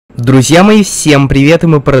Друзья мои, всем привет, и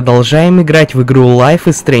мы продолжаем играть в игру Life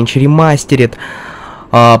is Strange Remastered.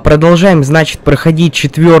 Продолжаем, значит, проходить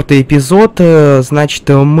 4-й эпизод. Значит,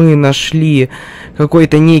 мы нашли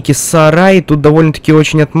какой-то некий сарай. Тут довольно-таки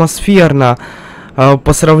очень атмосферно.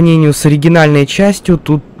 По сравнению с оригинальной частью,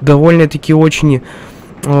 тут довольно-таки очень...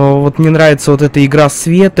 Вот мне нравится вот эта игра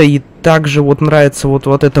света, и также вот нравится вот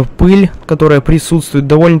эта пыль, которая присутствует.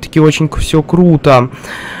 Довольно-таки очень все круто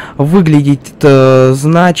выглядит.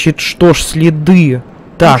 Значит, что ж, следы.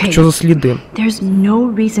 Так, что за следы?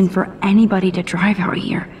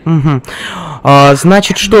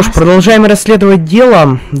 Значит, что ж, продолжаем расследовать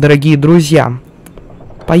дело, дорогие друзья.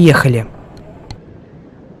 Поехали.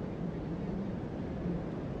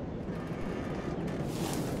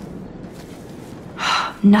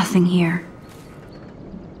 Nothing here.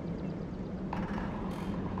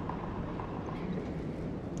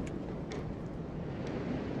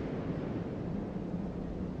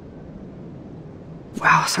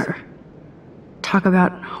 Wow, sir. Talk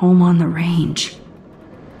about home on the range.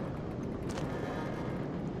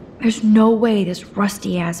 There's no way this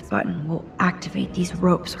rusty-ass button will activate these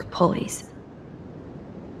ropes or pulleys.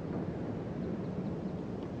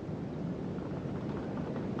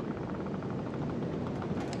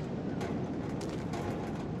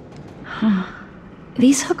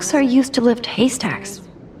 These hooks are used to lift haystacks.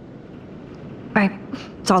 I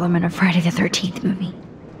saw them in a Friday the 13th movie.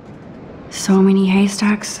 So many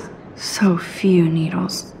haystacks, so few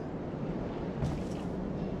needles.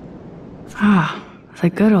 Ah, the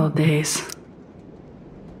good old days.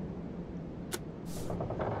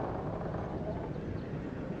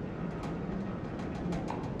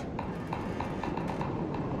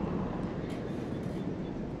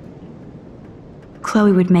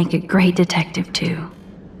 Chloe would make a great detective, too.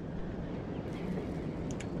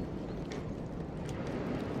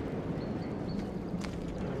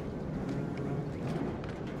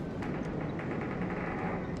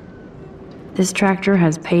 This tractor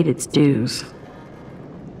has paid its dues.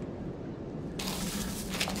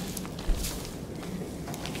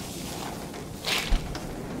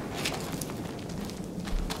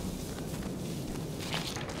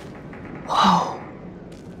 Whoa.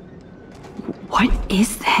 What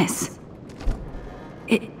is this?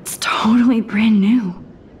 It's totally brand new.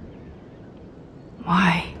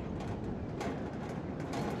 Why?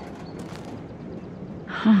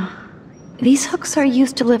 These hooks are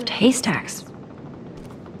used to lift haystacks.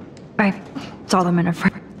 I saw them in a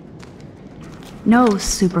No,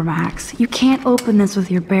 Supermax. You can't open this with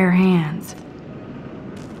your bare hands.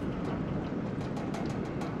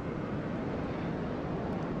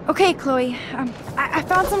 Okay, Chloe. I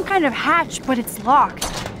found some kind of hatch, but it's locked.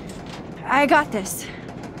 I got this.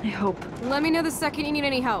 I hope. Let me know the second you need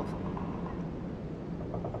any help.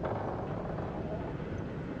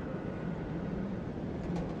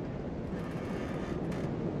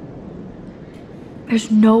 There's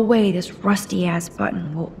no way this rusty-ass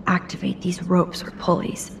button will activate these ropes or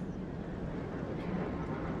pulleys.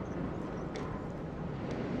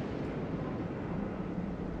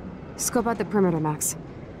 Scope out the perimeter, Max.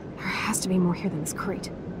 There has to be more here than this crate.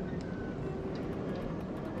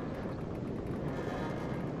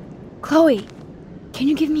 Chloe, can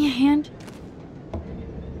you give me a hand?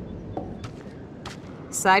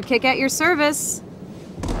 Sidekick at your service.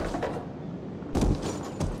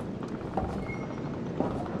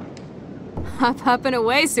 Up and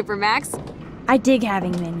away, Supermax. I dig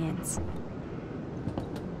having minions.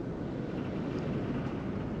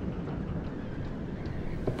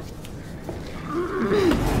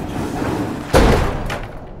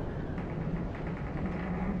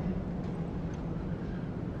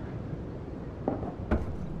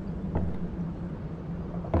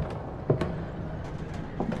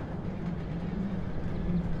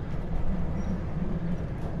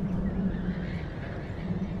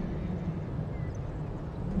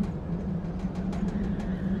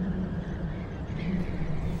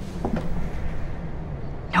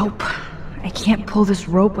 Nope. I can't pull this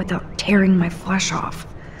rope without tearing my flesh off.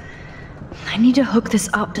 I need to hook this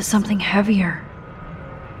up to something heavier.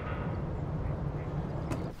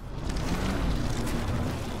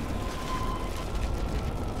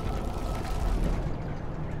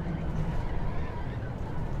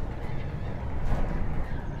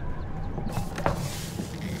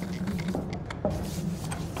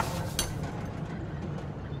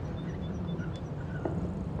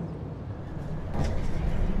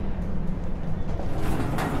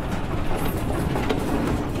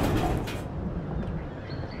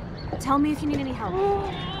 Tell me if you need any help.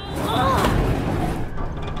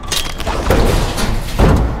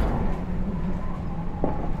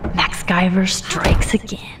 MacGyver strikes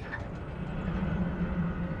again.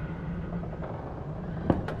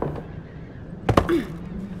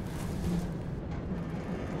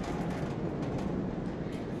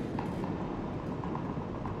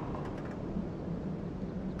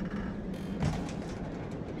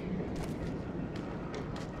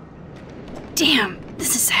 Damn,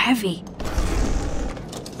 this is heavy.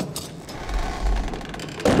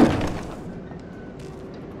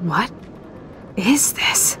 What is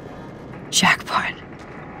this? Jackpot.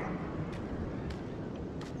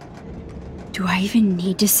 Do I even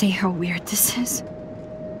need to say how weird this is?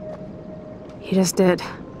 You just did.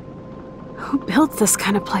 Who built this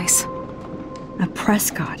kind of place? A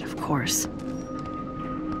Prescott, of course.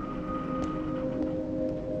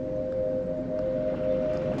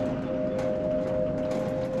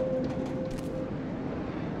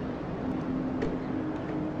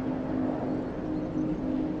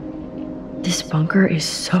 This bunker is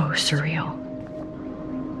so surreal.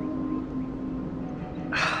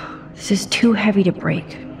 This is too heavy to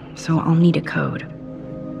break, so I'll need a code.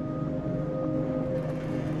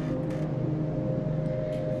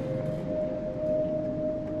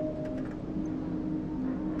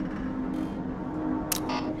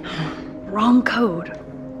 Wrong code.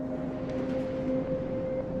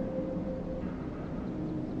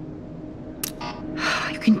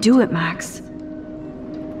 You can do it, Max.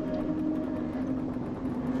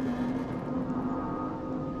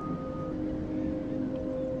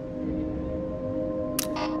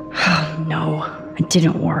 No, it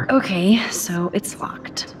didn't work. Okay, so it's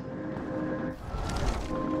locked.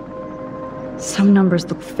 Some numbers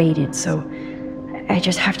look faded, so I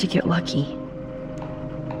just have to get lucky.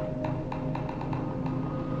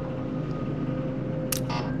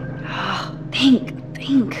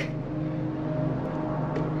 Think.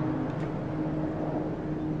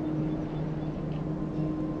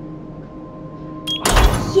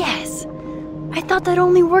 Yes! I thought that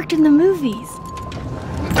only worked in the movies.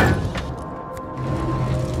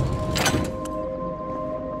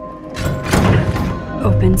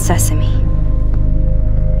 Open sesame.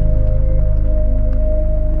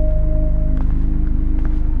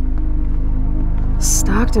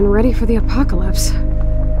 Stocked and ready for the apocalypse.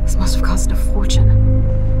 This must have cost a fortune.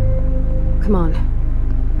 Come on.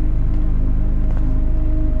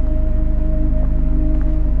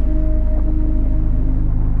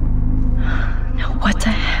 Now what the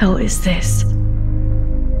hell is this?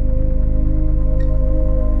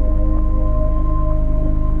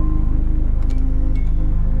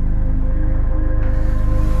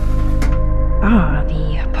 Ah,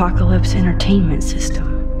 the Apocalypse Entertainment System.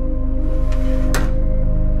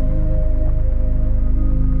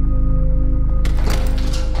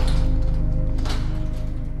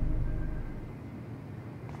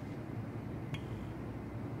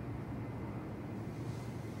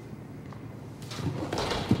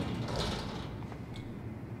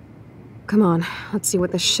 Come on, let's see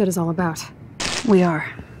what this shit is all about. We are.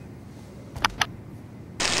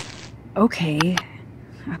 Okay.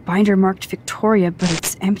 A binder marked Victoria, but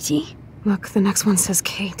it's empty. Look, the next one says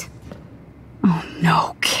Kate. Oh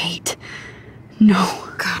no, Kate. No.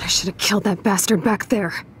 God, I should have killed that bastard back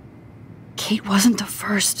there. Kate wasn't the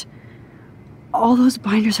first. All those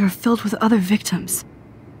binders are filled with other victims.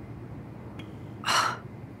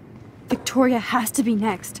 Victoria has to be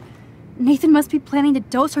next. Nathan must be planning the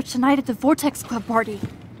dose search tonight at the Vortex Club party.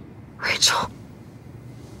 Rachel.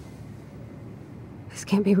 This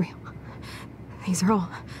can't be real. These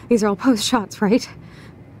are all post shots, right?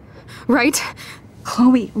 Right?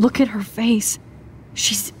 Chloe, look at her face.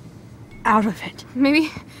 She's out of it.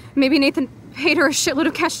 Maybe Nathan paid her a shitload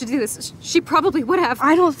of cash to do this. She probably would have.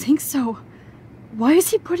 I don't think so. Why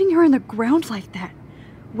is he putting her in the ground like that?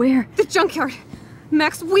 Where? The junkyard.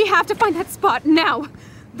 Max, we have to find that spot now.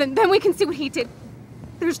 Then we can see what he did.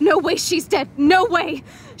 There's no way she's dead. No way.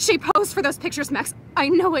 She posed for those pictures, Max. I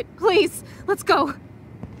know it. Please, let's go.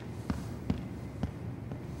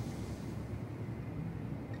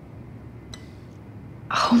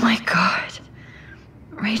 Oh my god.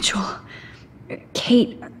 Rachel,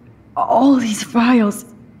 Kate, all these files.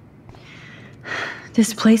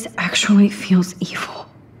 This place actually feels evil.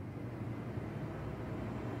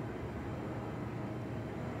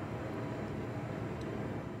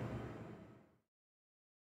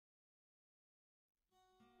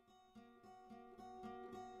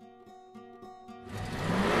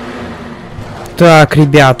 Так,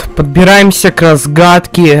 ребят, подбираемся к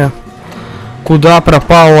разгадке, куда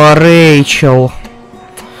пропала Рэйчел.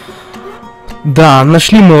 Да,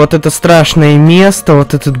 нашли мы вот это страшное место,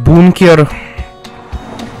 вот этот бункер.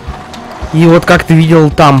 И вот как ты видел,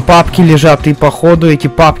 там папки лежат, и походу эти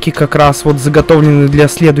папки как раз вот заготовлены для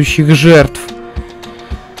следующих жертв.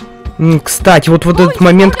 Кстати, вот этот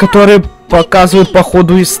момент, который показывают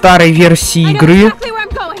походу из старой версии игры.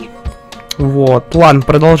 Вот, ладно,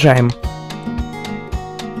 продолжаем.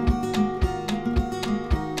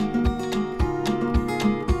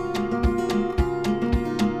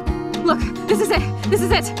 This is it. This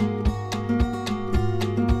is it.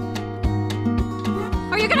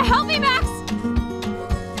 Are you gonna help me, Max?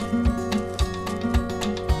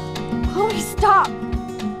 Chloe, stop!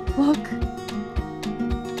 Look.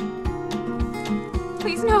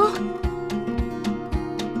 Please, no.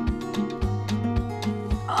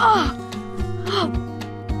 Oh!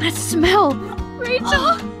 That smell! Rachel!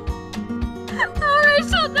 Oh. Oh,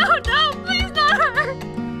 Rachel, no, please not her!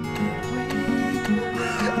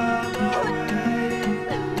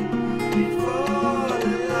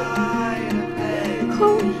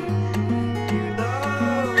 Chloe.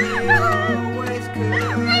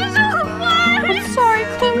 Rachel, what? I'm sorry,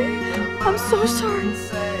 Chloe. I'm so sorry.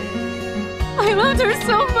 I loved her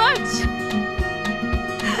so much.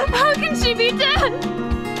 How can she be dead?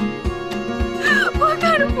 What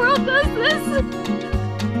kind of world does this?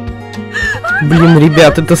 Блин,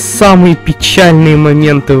 ребят, это самые печальные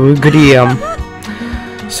моменты в игре.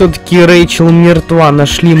 Все-таки Рэйчел мертва,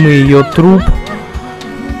 нашли мы ее труп.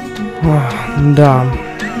 Ох, да.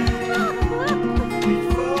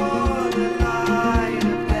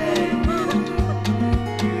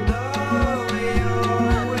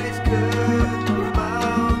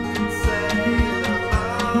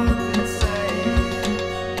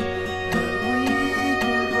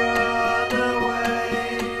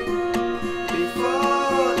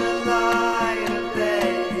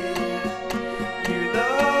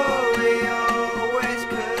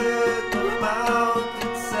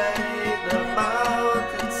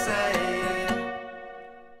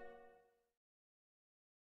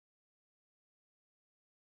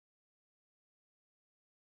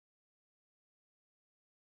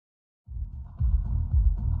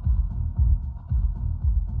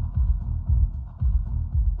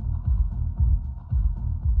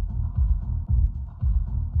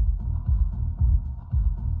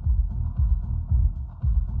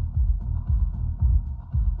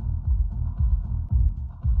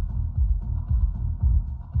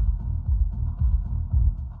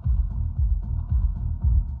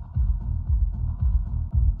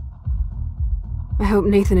 I hope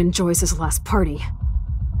Nathan enjoys his last party.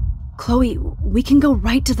 Chloe, we can go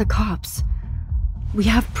right to the cops. We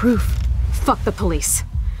have proof. Fuck the police.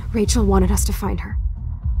 Rachel wanted us to find her.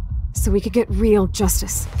 So we could get real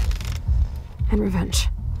justice. And revenge.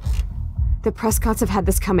 The Prescotts have had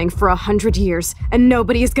this coming for 100 years, and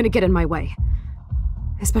nobody is gonna get in my way.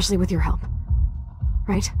 Especially with your help.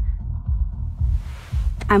 Right?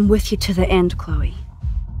 I'm with you to the end, Chloe.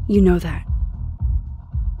 You know that.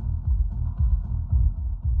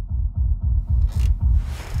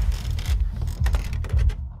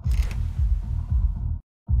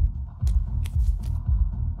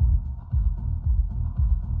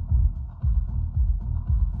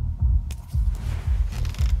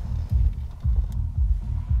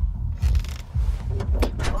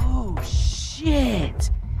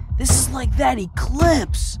 Shit! This is like that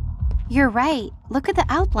eclipse! You're right. Look at the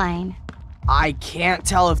outline. I can't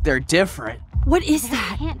tell if they're different. What is There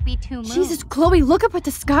that? can't be two moons. Jesus, Chloe, look up at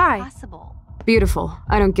the sky. Possible. Beautiful.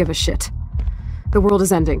 I don't give a shit. The world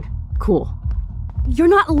is ending. Cool. You're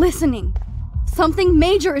not listening. Something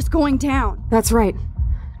major is going down. That's right.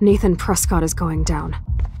 Nathan Prescott is going down.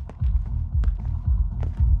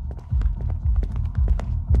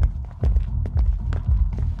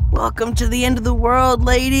 Welcome to the end of the world,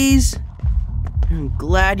 ladies! I'm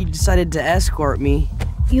glad you decided to escort me.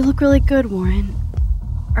 You look really good, Warren.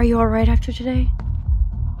 Are you alright after today?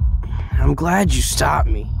 I'm glad you stopped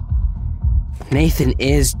me. Nathan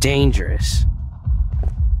is dangerous.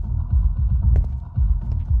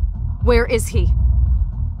 Where is he?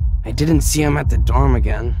 I didn't see him at the dorm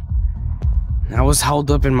again. I was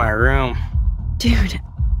held up in my room. Dude,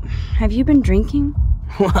 have you been drinking?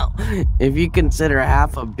 Well, if you consider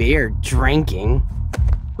half a beer drinking.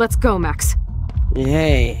 Let's go, Max.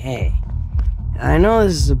 Hey. I know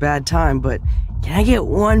this is a bad time, but can I get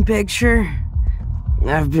one picture?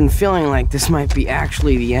 I've been feeling like this might be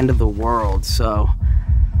actually the end of the world, so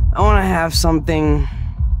I want to have something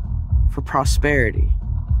for prosperity.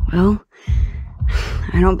 Well,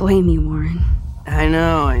 I don't blame you, Warren. I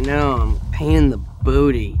know, I'm a pain in the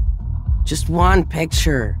booty. Just one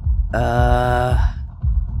picture.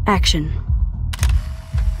 Action.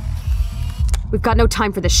 We've got no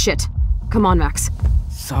time for this shit. Come on, Max.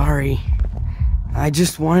 Sorry. I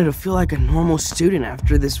just wanted to feel like a normal student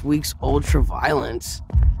after this week's ultra-violence.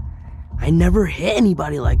 I never hit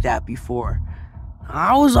anybody like that before.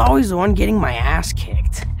 I was always the one getting my ass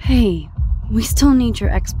kicked. Hey, we still need your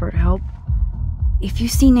expert help. If you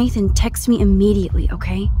see Nathan, text me immediately,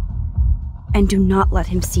 okay? And do not let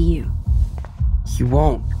him see you. He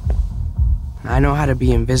won't. I know how to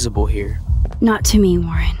be invisible here. Not to me,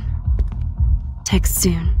 Warren. Text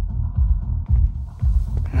soon.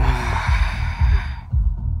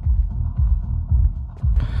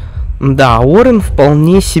 Да, Уоррен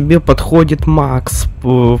вполне себе подходит Макс.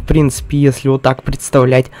 В принципе, если вот так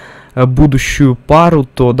представлять будущую пару,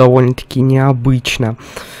 то довольно-таки необычно.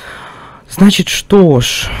 Значит, что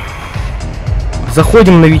ж,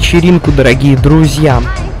 заходим на вечеринку, дорогие друзья.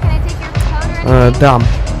 Да.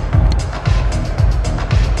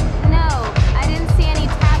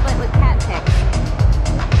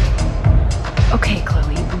 Okay,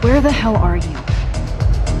 Chloe, where the hell are you?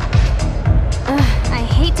 I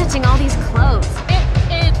hate touching all these clothes.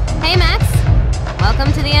 Hey, Max.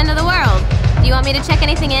 Welcome to the end of the world. Do you want me to check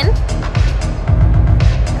anything in?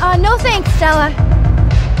 No thanks, Stella.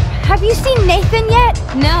 Have you seen Nathan yet?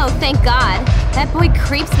 No, thank God. That boy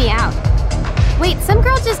creeps me out. Wait, some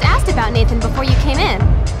girl just asked about Nathan before you came in.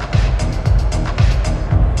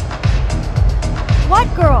 What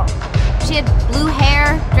girl? She had blue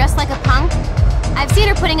hair, dressed like a punk. I've seen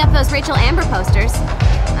her putting up those Rachel Amber posters.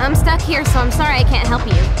 I'm stuck here, so I'm sorry I can't help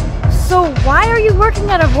you. So why are you working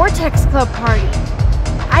at a Vortex Club party?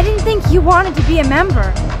 I didn't think you wanted to be a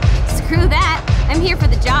member. Screw that. I'm here for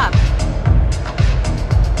the job.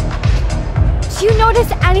 Do you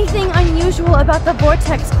notice anything unusual about the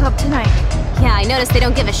Vortex Club tonight? Yeah, I noticed they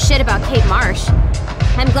don't give a shit about Kate Marsh.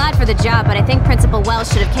 I'm glad for the job, but I think Principal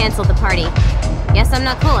Wells should have canceled the party. Guess I'm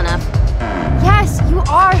not cool enough. Yes, you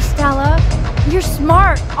are, Stella. You're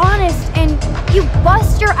smart, honest, and you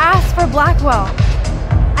bust your ass for Blackwell.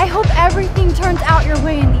 I hope everything turns out your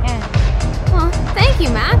way in the end. Well, thank you,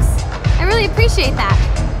 Max. I really appreciate that.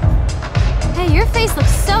 Hey, your face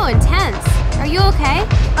looks so intense. Are you okay?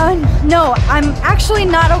 No, I'm actually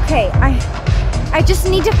not okay. I just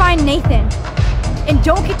need to find Nathan. And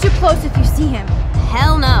don't get too close if you see him.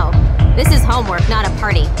 Hell no. This is homework, not a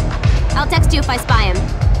party. I'll text you if I spy him.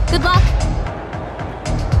 Good luck.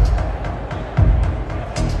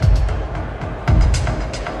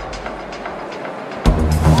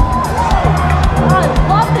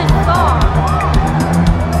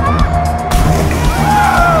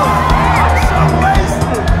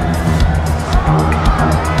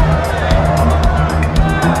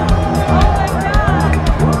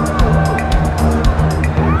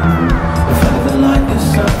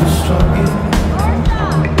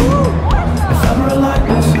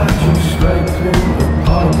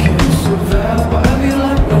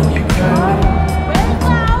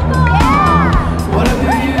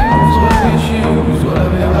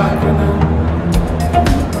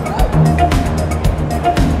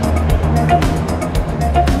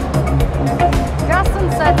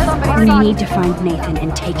 We need to find Nathan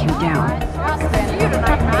and take him down.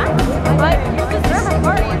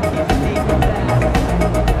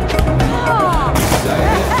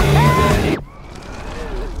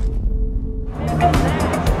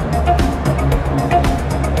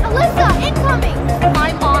 Alyssa, incoming!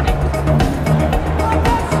 I'm on it.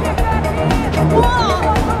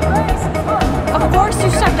 Of course you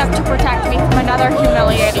stepped up to protect me from another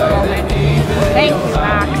humiliating moment. Thank you,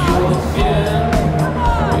 Max.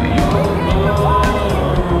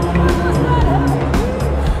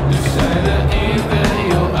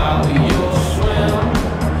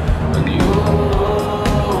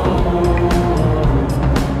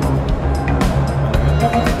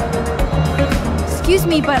 Excuse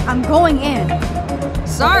me, but I'm going in.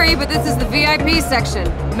 Sorry, but this is the VIP section.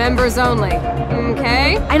 Members only.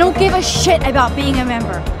 Okay? I don't give a shit about being a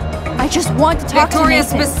member. I just want to talk Victoria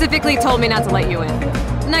to Nathan. specifically told me not to let you in.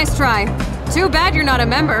 Nice try. Too bad you're not a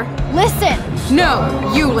member. Listen!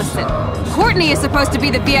 No, you listen. Courtney is supposed to be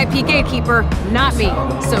the VIP gatekeeper, not me.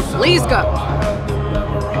 So please go.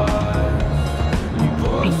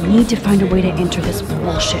 I need to find a way to enter this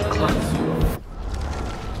bullshit club.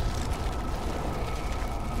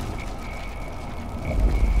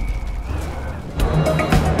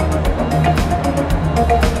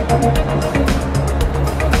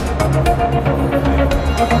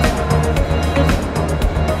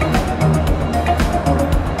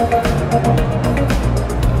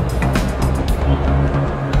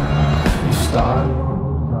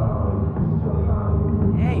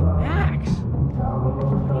 Hey, Max.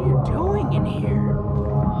 What are you doing in here?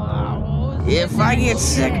 If I get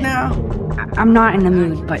sick now? I'm not in the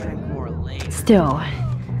mood, but still,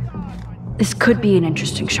 this could be an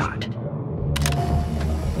interesting shot.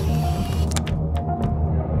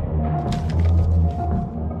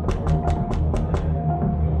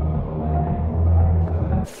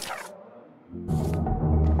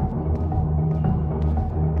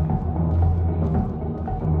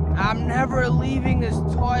 I'm never leaving this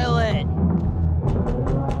toilet.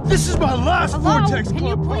 This is my last Vortex Can you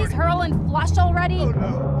Club please party. hurl and flush already? Oh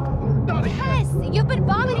no. Not again. Yes, you've been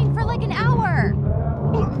vomiting for like an hour.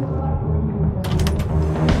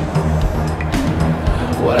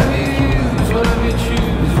 Whatever you use, whatever you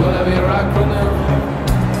choose, whatever you rock for now.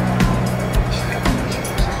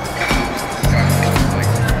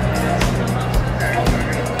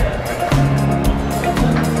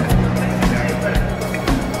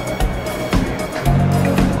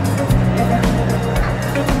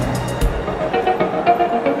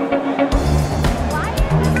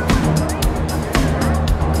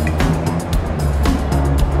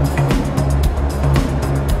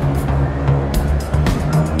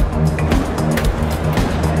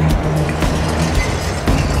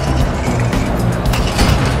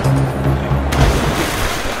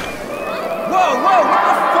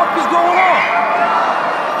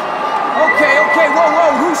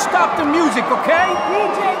 Stop the music, okay?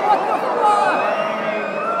 DJ, what the fuck?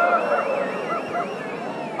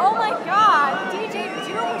 Oh my god, DJ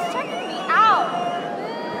Doom is checking me out.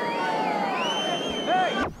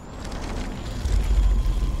 Hey!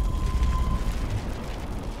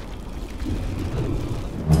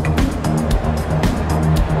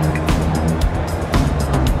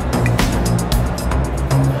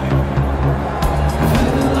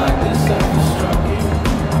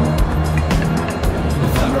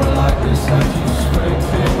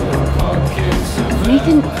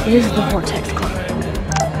 Nathan is the Vortex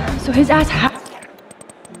Club. So his ass has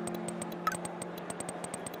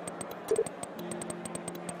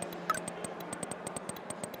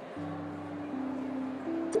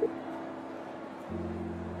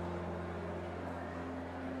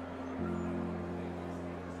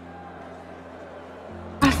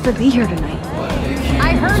to be here tonight.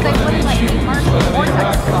 I heard they wouldn't let me merge the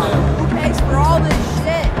Vortex Club. Who pays for all this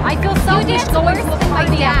shit? I feel selfish going to a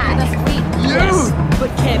party after this week. But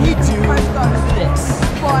can you do this?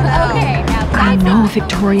 Okay, now I know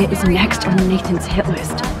Victoria is next on Nathan's hit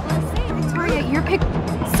list. Victoria, you're picked.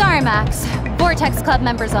 Sorry, Max. Vortex Club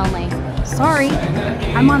members only. Sorry,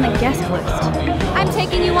 I'm on the guest list. I'm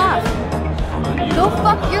taking you off. Go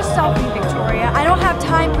fuck yourself, Victoria. I don't have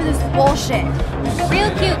time for this bullshit. Real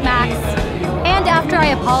cute, Max. And after I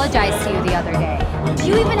apologized to you the other day. Do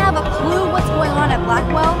you even have a clue what's going on at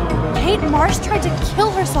Blackwell? Kate Marsh tried to kill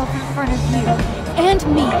herself in front of you. And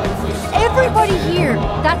me. Everybody here.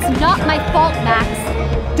 That's not my fault, Max.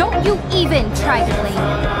 Don't you even try to blame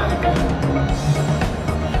me.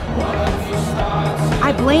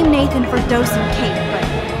 I blame Nathan for dosing Kate,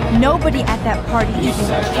 but nobody at that party even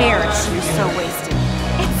cared she was so wasted.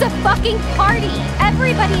 It's a fucking party.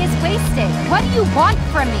 Everybody is wasted. What do you want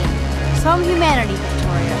from me? Some humanity,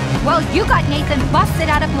 Victoria. Well, you got Nathan busted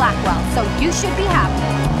out of Blackwell, so you should be happy.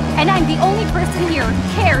 And I'm the only person here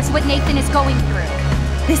who cares what Nathan is going through.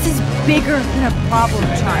 This is bigger than a problem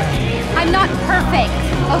child. I'm not perfect,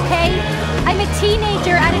 okay? I'm a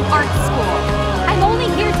teenager at an art school. I'm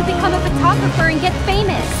only here to become a photographer and get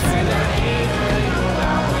famous.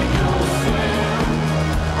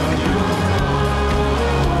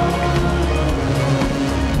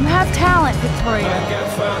 You have talent, Victoria.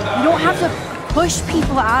 You don't have to push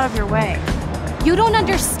people out of your way. You don't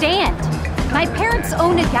understand. My parents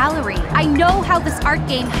own a gallery. I know how this art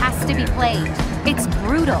game has to be played. It's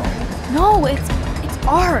brutal. No, it's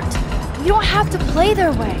art. You don't have to play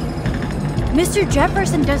their way. Mr.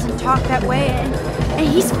 Jefferson doesn't talk that way, and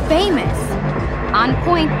he's famous. On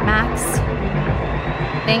point, Max.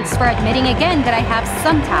 Thanks for admitting again that I have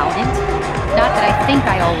some talent. Not that I think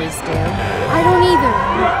I always do. I don't either.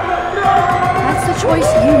 That's the choice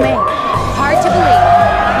you make. Hard to believe,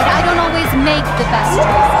 but I don't always make the best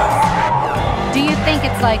choices. Do you think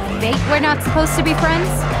it's like fate we're not supposed to be friends?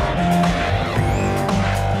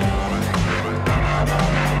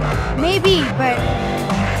 Maybe, but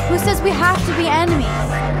who says we have to be enemies?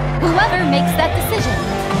 Whoever makes that decision.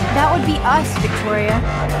 That would be us, Victoria.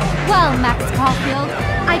 Well, Max Caulfield,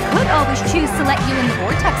 I could always choose to let you in the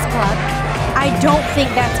Vortex Club. I don't think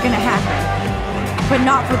that's gonna happen. But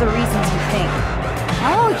not for the reasons you think.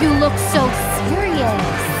 Oh, you look so serious.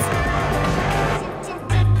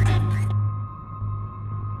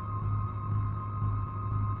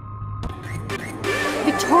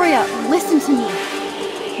 Victoria, listen to me.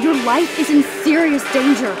 Your life is in serious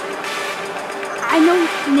danger. I know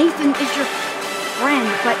Nathan is your friend,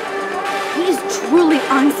 but he is truly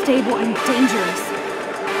unstable and dangerous.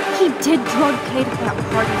 He did drug Kate at that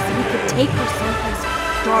party so he could take her someplace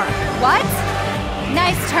dark. What?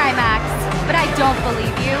 Nice try, Max, but I don't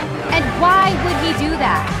believe you. And why would he do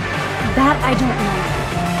that? That I don't know.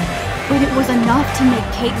 But it was enough to make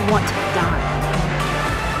Kate want to die.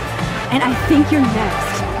 And I think you're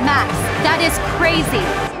next. Max, that is crazy.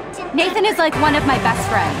 Nathan is like one of my best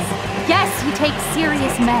friends. Yes, he takes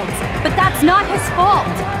serious meds, but that's not his fault.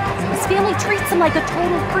 His family treats him like a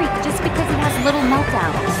total freak just because he has little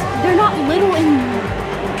meltdowns. They're not little anymore.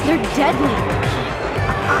 They're deadly.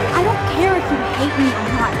 I don't care if you hate me or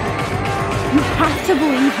not. You have to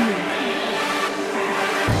believe me.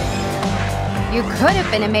 You could have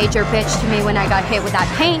been a major bitch to me when I got hit with that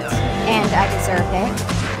paint, and I deserved it.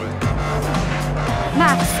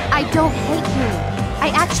 Max, I don't hate you.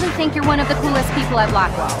 I actually think you're one of the coolest people at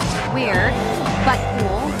Blackwell. Weird, but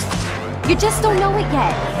cool. You just don't know it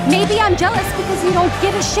yet. Maybe I'm jealous because you don't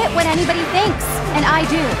give a shit what anybody thinks, and I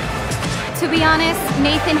do. To be honest,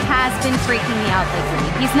 Nathan has been freaking me out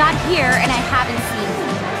lately. He's not here, and I haven't seen him.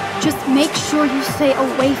 Just make sure you stay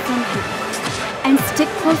away from him. And stick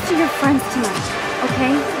close to your friends tonight,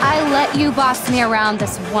 okay? I let you boss me around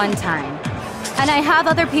this one time. And I have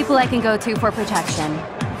other people I can go to for protection.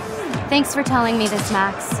 Thanks for telling me this,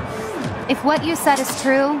 Max. If what you said is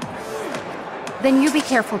true, then you be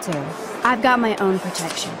careful too. I've got my own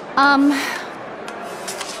protection.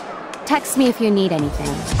 Text me if you need anything.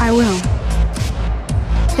 I will.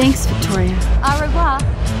 Thanks, Victoria. Au revoir.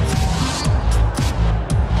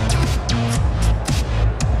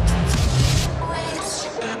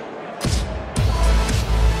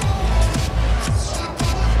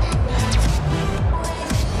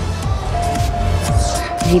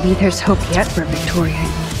 Maybe there's hope yet for Victoria and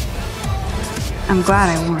me. I'm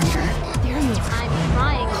glad I warned her. I'm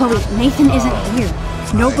crying. Chloe, Nathan isn't here.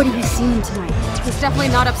 Nobody has seen him tonight. He's definitely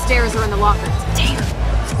not upstairs or in the lockers. Damn.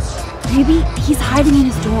 Maybe he's hiding in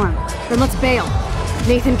his dorm. Then let's bail.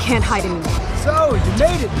 Nathan can't hide anymore. So, you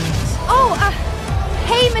made it. Oh,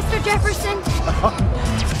 hey, Mr. Jefferson.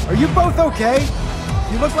 Are you both okay?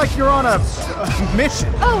 You look like you're on a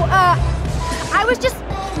mission. Oh, I was just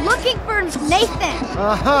looking for Nathan.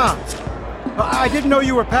 Uh-huh. I didn't know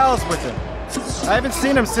you were pals with him. I haven't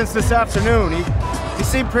seen him since this afternoon. He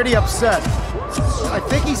seemed pretty upset. I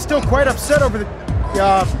think he's still quite upset over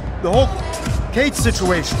the whole Kate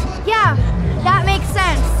situation. Yeah, that makes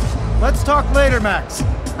sense. Let's talk later, Max.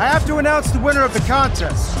 I have to announce the winner of the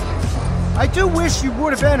contest. I do wish you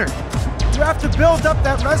would have entered. You have to build up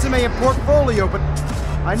that resume and portfolio, but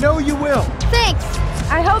I know you will. Thanks.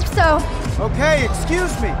 I hope so. Okay,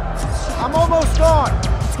 excuse me. I'm almost on.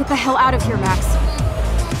 Let's get the hell out of here, Max.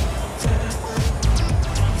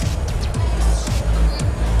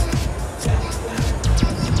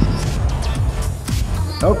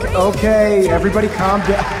 Okay, everybody calm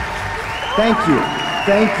down. Thank you.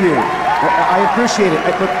 I appreciate it.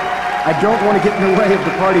 Look, I don't want to get in the way of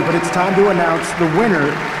the party, but it's time to announce the winner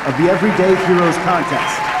of the Everyday Heroes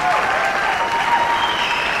contest.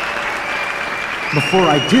 Before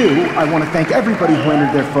I do, I want to thank everybody who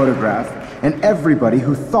entered their photograph and everybody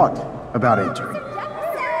who thought about entering.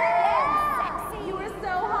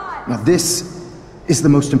 Now this is the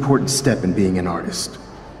most important step in being an artist.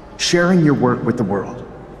 Sharing your work with the world.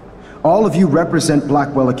 All of you represent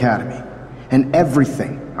Blackwell Academy and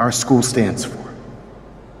everything our school stands for.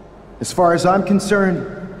 As far as I'm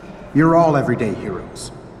concerned, you're all everyday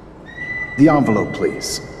heroes. The envelope,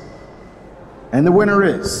 please. And the winner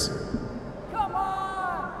is...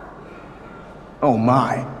 Oh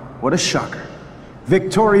my, what a shocker.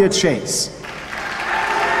 Victoria Chase.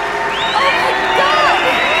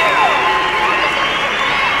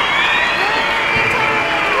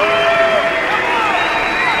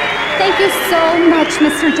 Thank you so much,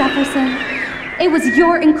 Mr. Jefferson. It was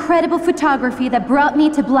your incredible photography that brought me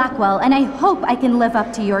to Blackwell, and I hope I can live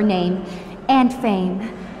up to your name and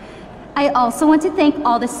fame. I also want to thank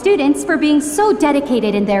all the students for being so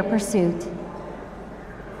dedicated in their pursuit.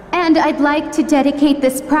 And I'd like to dedicate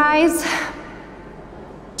this prize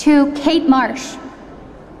to Kate Marsh.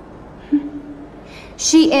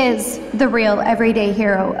 She is the real everyday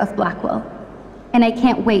hero of Blackwell, and I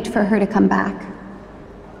can't wait for her to come back.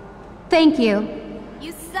 Thank you.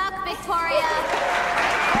 You suck, Victoria.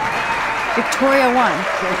 Victoria won.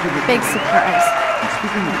 Big surprise.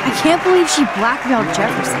 I can't believe she blackmailed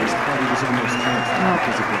Jefferson.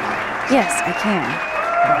 Yes, I can.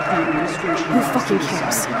 Who fucking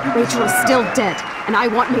cares? Rachel is still dead, and I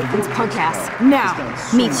want Nathan's punk ass now.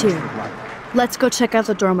 Me too. Let's go check out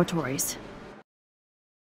the dormitories.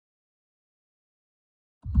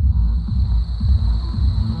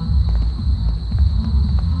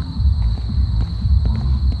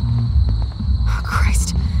 Oh,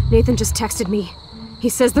 Christ. Nathan just texted me. He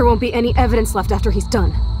says there won't be any evidence left after he's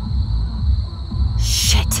done.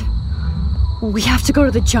 Shit. We have to go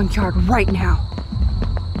to the junkyard right now.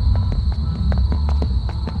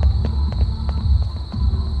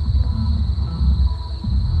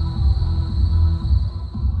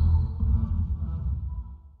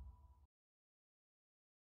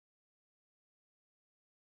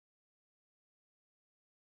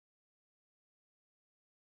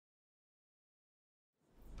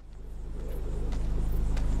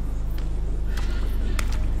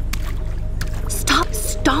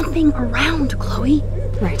 jumping around, Chloe.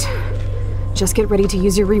 Right. Just get ready to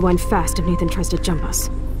use your rewind fast if Nathan tries to jump us.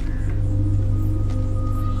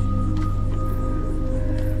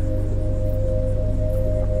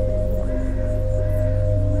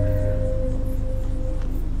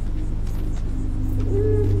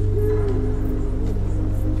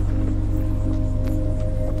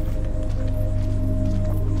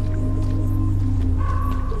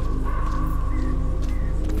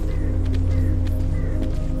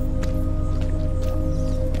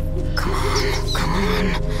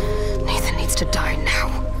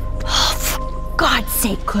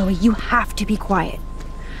 Chloe, you have to be quiet.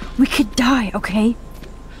 We could die, okay?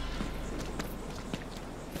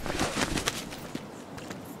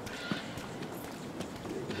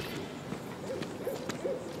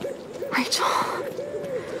 Rachel.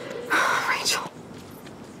 Rachel.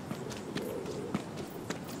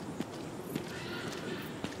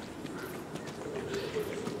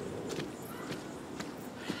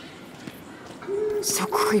 So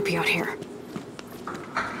creepy out here.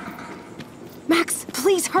 Max,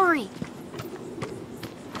 please hurry!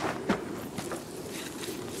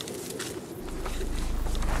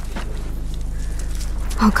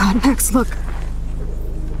 Oh god, Max, look.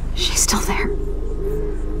 She's still there.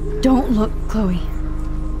 Don't look, Chloe.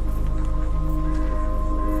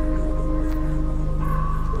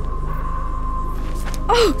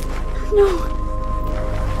 Oh, no.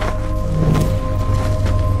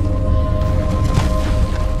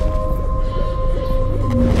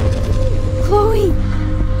 Chloe!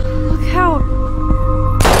 Look out!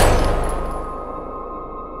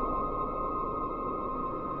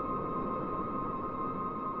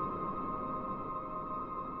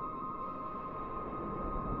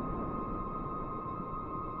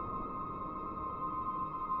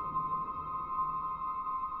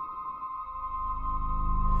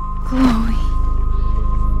 Chloe.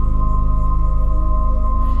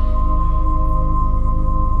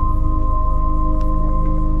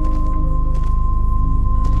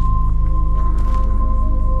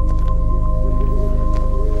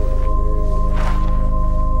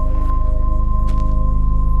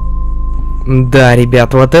 Да,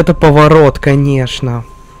 ребят, вот это поворот, конечно.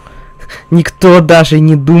 Никто даже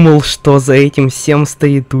не думал, что за этим всем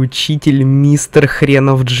стоит учитель мистер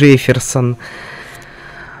Хренов Джефферсон.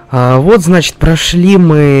 Вот, значит, прошли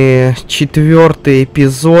мы 4-й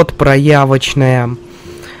эпизод, проявочная.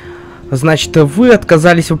 Значит, вы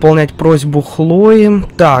отказались выполнять просьбу Хлои.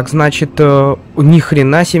 Так, значит, ни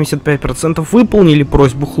хрена, 75% выполнили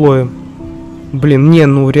просьбу Хлои. Блин, не,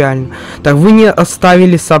 ну реально. Так, вы не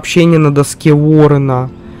оставили сообщение на доске Уоррена.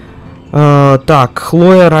 Так,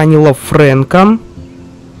 Хлоя ранила Фрэнка.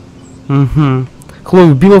 Угу. Хлоя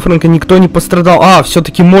убила Фрэнка, никто не пострадал. А,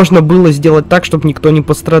 все-таки можно было сделать так, чтобы никто не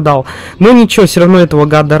пострадал. Но ничего, все равно этого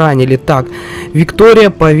гада ранили. Так, Виктория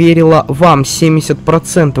поверила вам,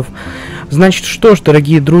 70%. Значит, что ж,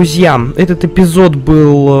 дорогие друзья, этот эпизод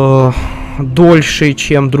был дольше,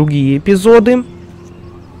 чем другие эпизоды.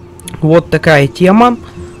 Вот такая тема.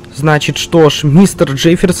 Значит, что ж, мистер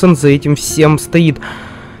Джефферсон за этим всем стоит.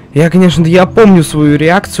 Я, конечно, я помню свою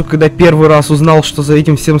реакцию, когда первый раз узнал, что за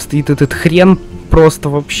этим всем стоит этот хрен. Просто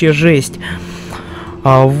вообще жесть.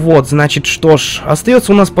 Вот, значит, что ж,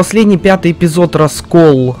 остается у нас последний 5-й эпизод,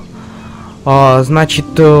 раскол. Значит,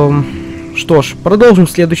 что ж, продолжим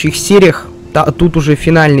в следующих сериях. Тут уже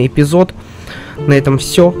финальный эпизод. На этом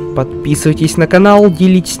все. Подписывайтесь на канал,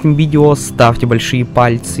 делитесь этим видео, ставьте большие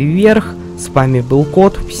пальцы вверх. С вами был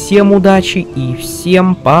Кот. Всем удачи и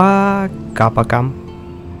всем пока-пока.